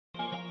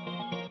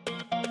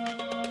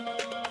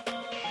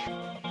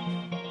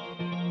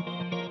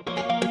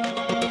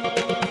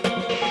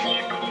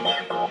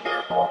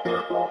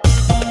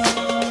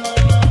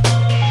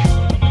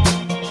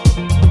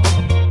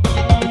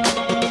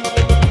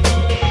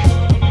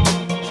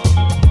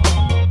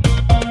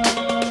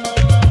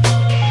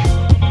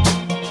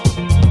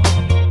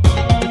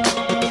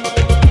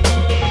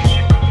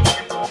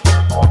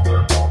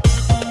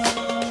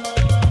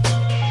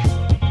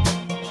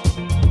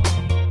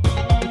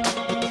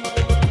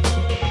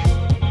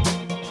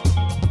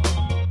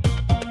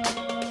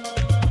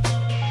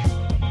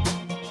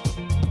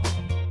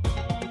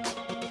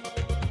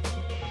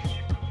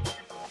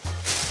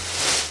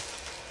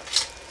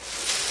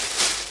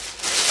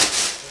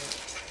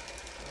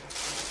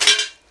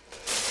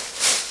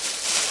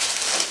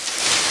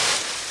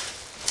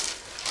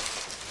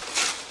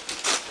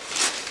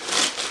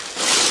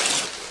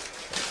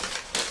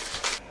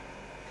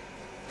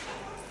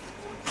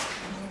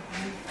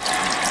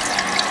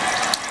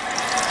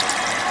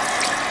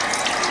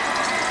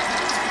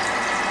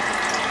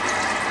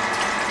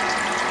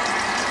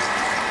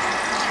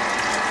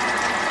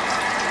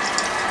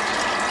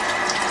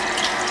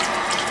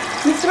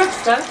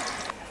Webster?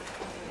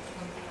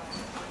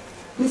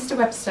 Mr.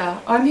 Webster,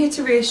 I'm here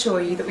to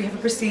reassure you that we have a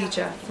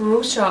procedure for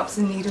all sharps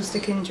and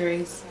needlestick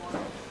injuries.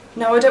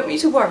 Now, I don't want you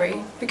to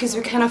worry, because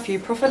we can offer you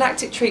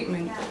prophylactic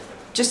treatment,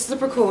 just as a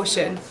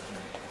precaution.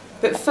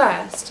 But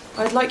first,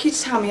 I'd like you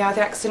to tell me how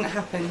the accident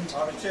happened.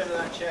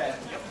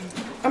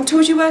 I'm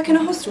told you work in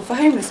a hostel for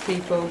homeless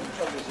people.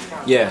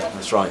 Yeah,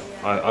 that's right.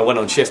 I went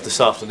on shift this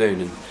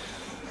afternoon and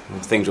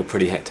things were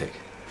pretty hectic.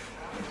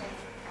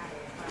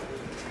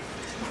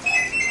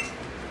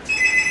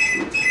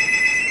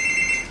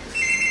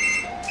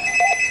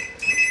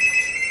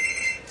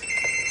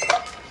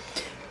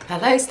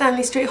 Hello,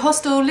 Stanley Street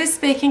Hostel. Liz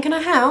speaking. Can I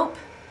help?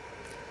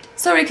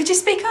 Sorry, could you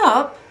speak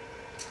up?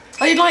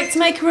 Oh, you'd like to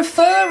make a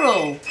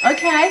referral?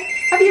 Okay.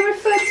 Have you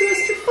referred to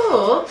us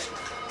before?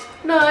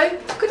 No.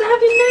 Could I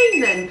have your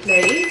name then,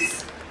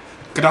 please?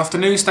 Good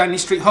afternoon, Stanley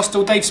Street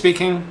Hostel. Dave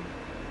speaking.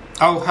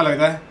 Oh, hello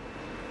there.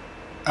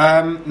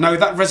 No,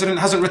 that resident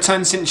hasn't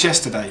returned since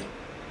yesterday.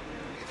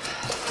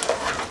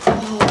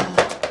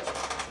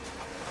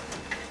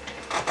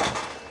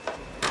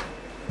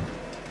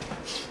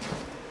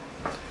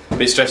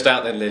 A bit stressed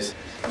out then, Liz?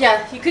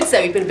 Yeah, you could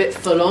say we've been a bit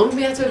full on.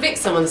 We had to evict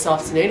someone this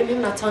afternoon and we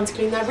haven't had time to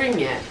clean their room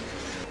yet.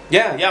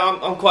 Yeah,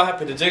 I'm quite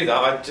happy to do that.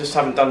 I just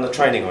haven't done the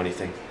training or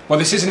anything. Well,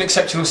 this is an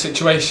exceptional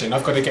situation.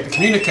 I've got to get the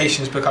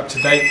communications book up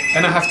to date,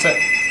 then I have to...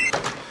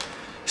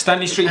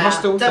 Stanley Street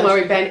Hostel... Don't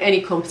worry, Ben,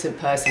 any competent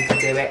person can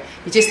do it.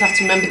 You just have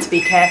to remember to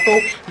be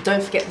careful and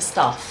don't forget the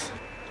stuff.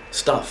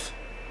 Stuff?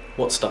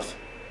 What stuff?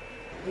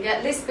 Yeah,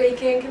 Liz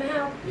speaking. Can I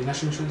help? Your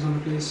national insurance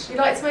number, please. You'd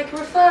like to make a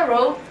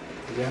referral?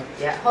 Yeah.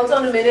 Yeah, hold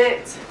on a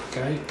minute.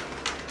 Okay.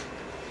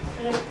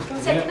 Can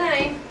I take your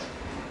name?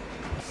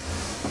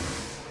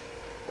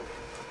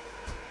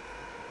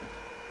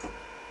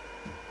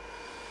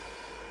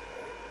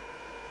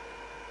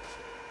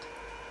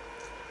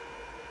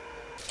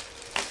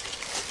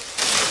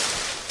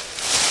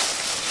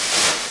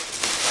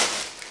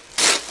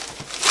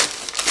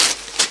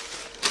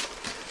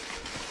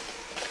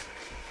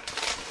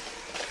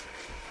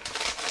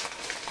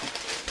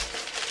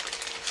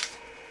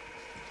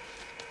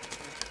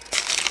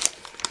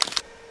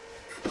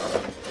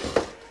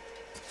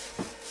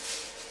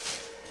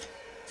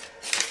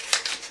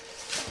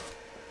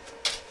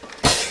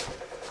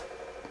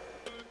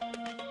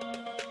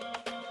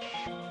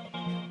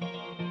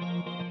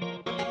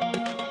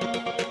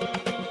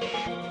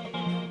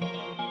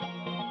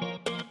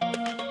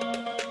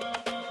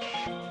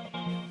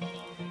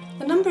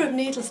 The number of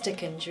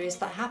needlestick injuries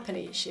that happen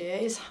each year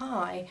is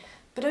high,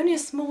 but only a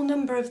small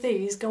number of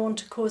these go on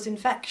to cause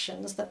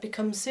infections that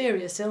become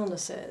serious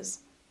illnesses.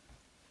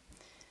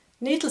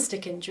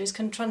 Needlestick injuries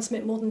can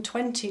transmit more than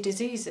 20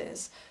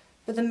 diseases,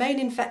 but the main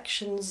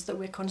infections that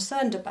we're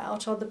concerned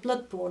about are the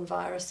blood-borne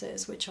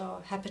viruses, which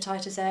are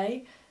hepatitis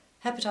A,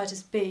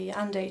 hepatitis B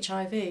and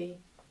HIV.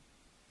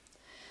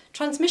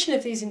 Transmission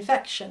of these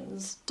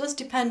infections does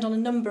depend on a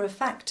number of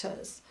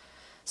factors,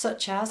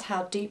 such as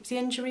how deep the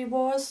injury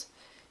was,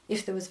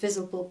 if there was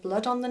visible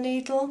blood on the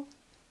needle,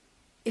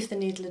 if the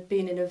needle had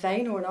been in a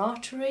vein or an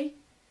artery.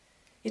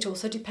 It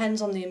also depends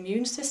on the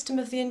immune system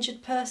of the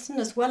injured person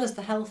as well as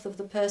the health of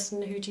the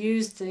person who'd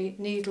used the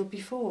needle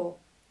before.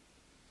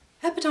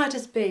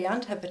 Hepatitis B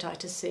and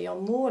hepatitis C are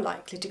more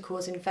likely to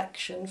cause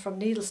infection from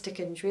needlestick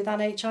injury than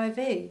HIV.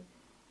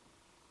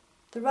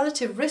 The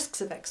relative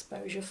risks of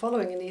exposure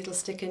following a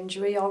needlestick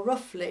injury are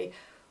roughly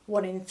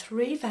 1 in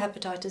 3 for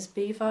hepatitis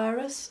B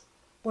virus,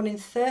 1 in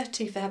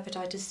 30 for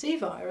hepatitis C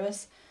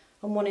virus,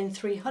 and 1 in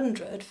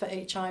 300 for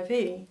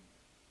HIV.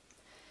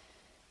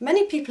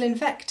 Many people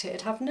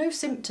infected have no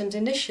symptoms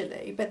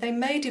initially, but they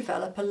may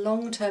develop a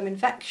long-term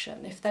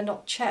infection if they're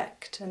not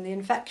checked and the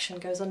infection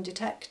goes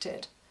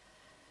undetected.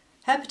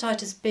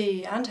 Hepatitis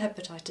B and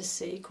hepatitis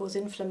C cause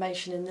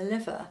inflammation in the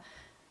liver,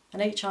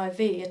 and HIV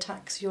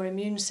attacks your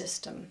immune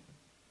system.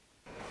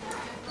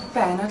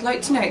 Ben, I'd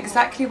like to know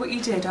exactly what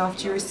you did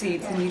after you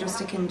received the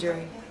needlestick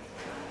injury.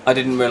 I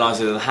didn't realise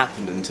it had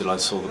happened until I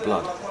saw the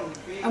blood.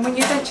 And when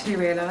you eventually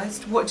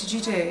realised, what did you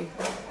do?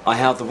 I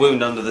held the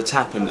wound under the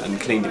tap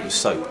and cleaned it with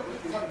soap.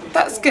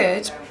 That's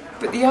good,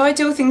 but the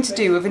ideal thing to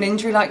do with an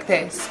injury like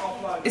this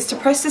is to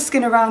press the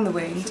skin around the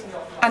wound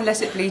and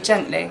let it bleed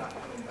gently.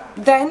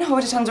 Then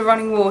hold it under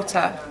running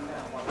water.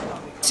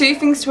 2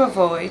 things to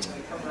avoid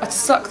are to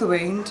suck the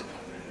wound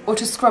or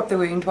to scrub the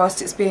wound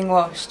whilst it's being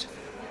washed.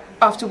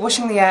 After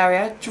washing the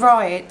area,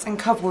 dry it and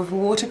cover with a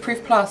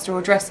waterproof plaster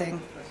or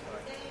dressing.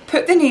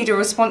 Put the needle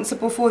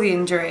responsible for the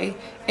injury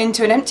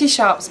into an empty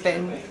sharps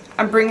bin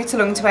and bring it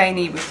along to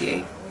A&E with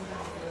you.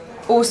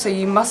 Also,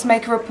 you must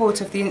make a report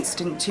of the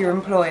incident to your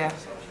employer.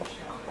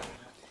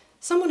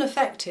 Someone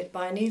affected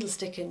by a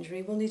needlestick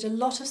injury will need a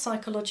lot of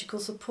psychological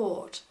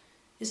support.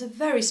 It's a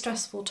very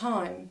stressful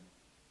time.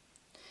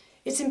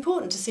 It's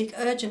important to seek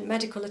urgent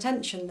medical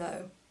attention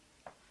though.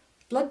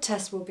 Blood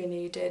tests will be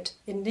needed,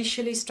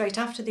 initially straight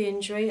after the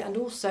injury and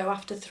also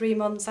after 3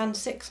 months and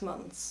 6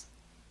 months.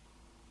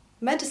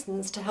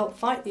 Medicines to help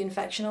fight the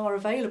infection are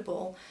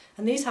available,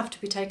 and these have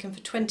to be taken for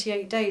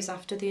 28 days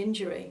after the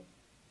injury.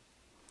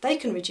 They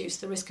can reduce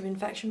the risk of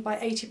infection by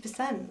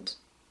 80%.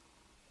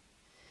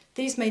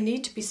 These may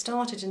need to be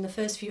started in the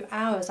first few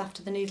hours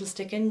after the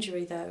needlestick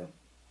injury though.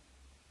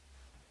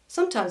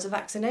 Sometimes a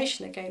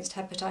vaccination against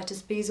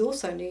hepatitis B is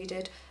also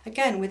needed,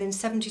 again within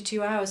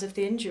 72 hours of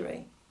the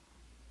injury.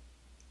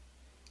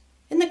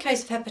 In the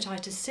case of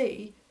hepatitis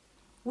C,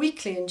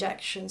 weekly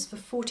injections for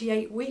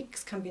 48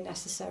 weeks can be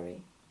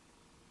necessary.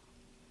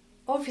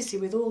 Obviously,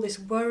 with all this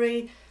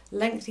worry,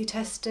 lengthy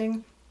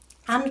testing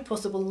and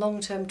possible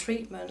long-term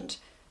treatment,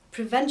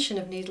 prevention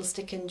of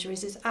needlestick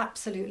injuries is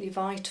absolutely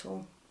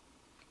vital.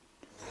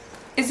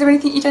 Is there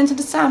anything you don't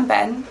understand,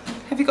 Ben?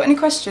 Have you got any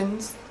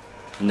questions?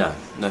 No,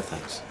 no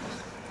thanks.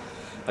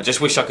 I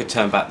just wish I could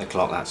turn back the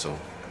clock, that's all.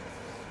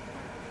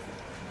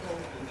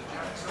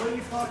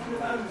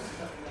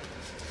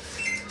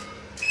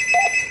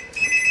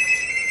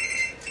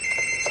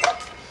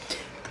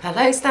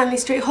 Hello, Stanley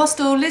Street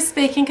Hostel. Liz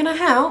speaking. Can I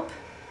help?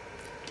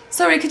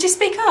 Sorry, could you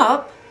speak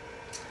up?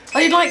 Oh,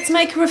 you'd like to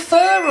make a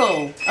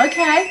referral?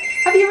 Okay.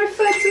 Have you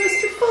referred to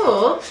us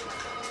before?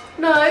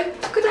 No.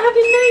 Could I have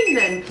your name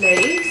then,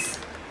 please?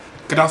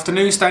 Good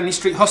afternoon, Stanley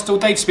Street Hostel.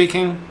 Dave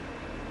speaking.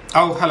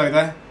 Oh, hello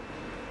there.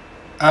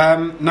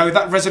 No,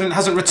 that resident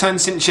hasn't returned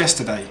since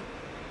yesterday.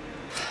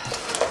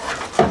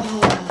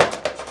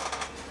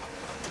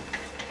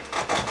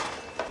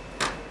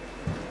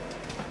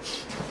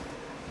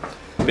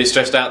 A bit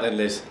stressed out then,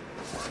 Liz?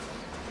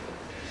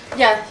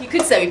 Yeah, you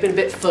could say we've been a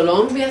bit full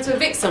on. We had to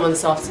evict someone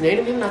this afternoon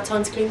and we haven't had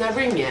time to clean their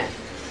room yet.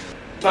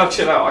 Oh,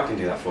 chill out, I can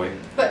do that for you.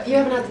 But you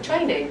haven't had the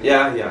training?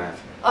 Yeah, I have.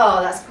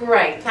 Oh, that's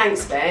great.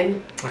 Thanks,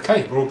 Ben.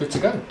 Okay, we're all good to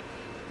go.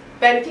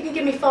 Ben, if you could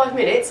give me 5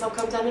 minutes, I'll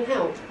come down and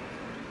help.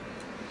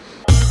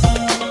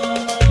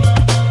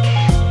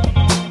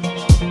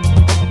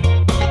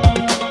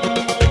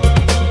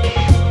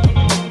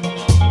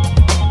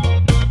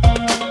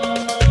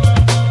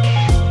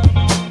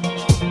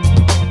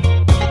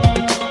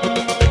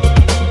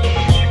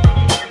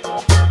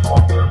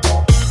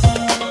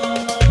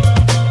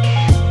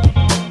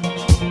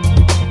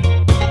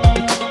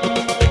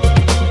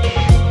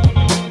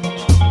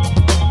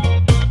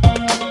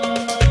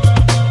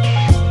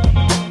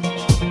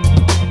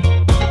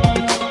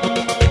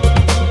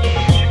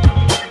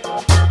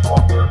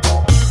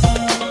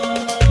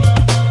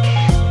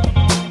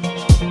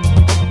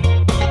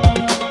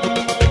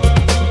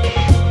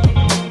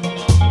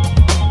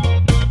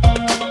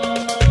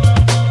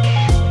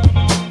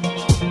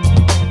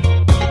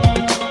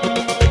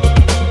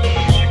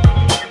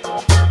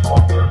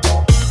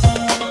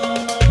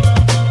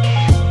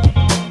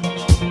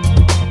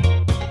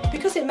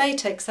 It may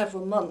take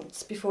several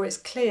months before it's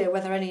clear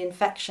whether any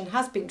infection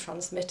has been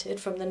transmitted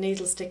from the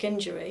needlestick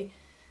injury.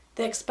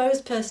 The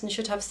exposed person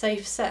should have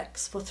safe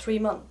sex for 3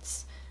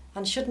 months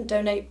and shouldn't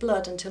donate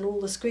blood until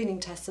all the screening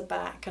tests are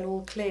back and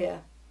all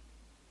clear.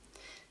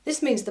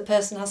 This means the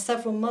person has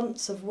several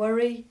months of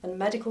worry and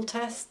medical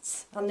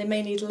tests, and they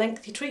may need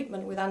lengthy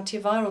treatment with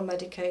antiviral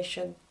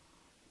medication.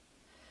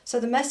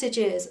 So the message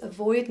is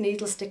avoid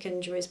needlestick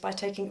injuries by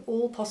taking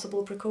all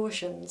possible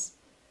precautions.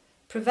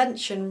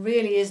 Prevention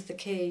really is the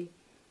key.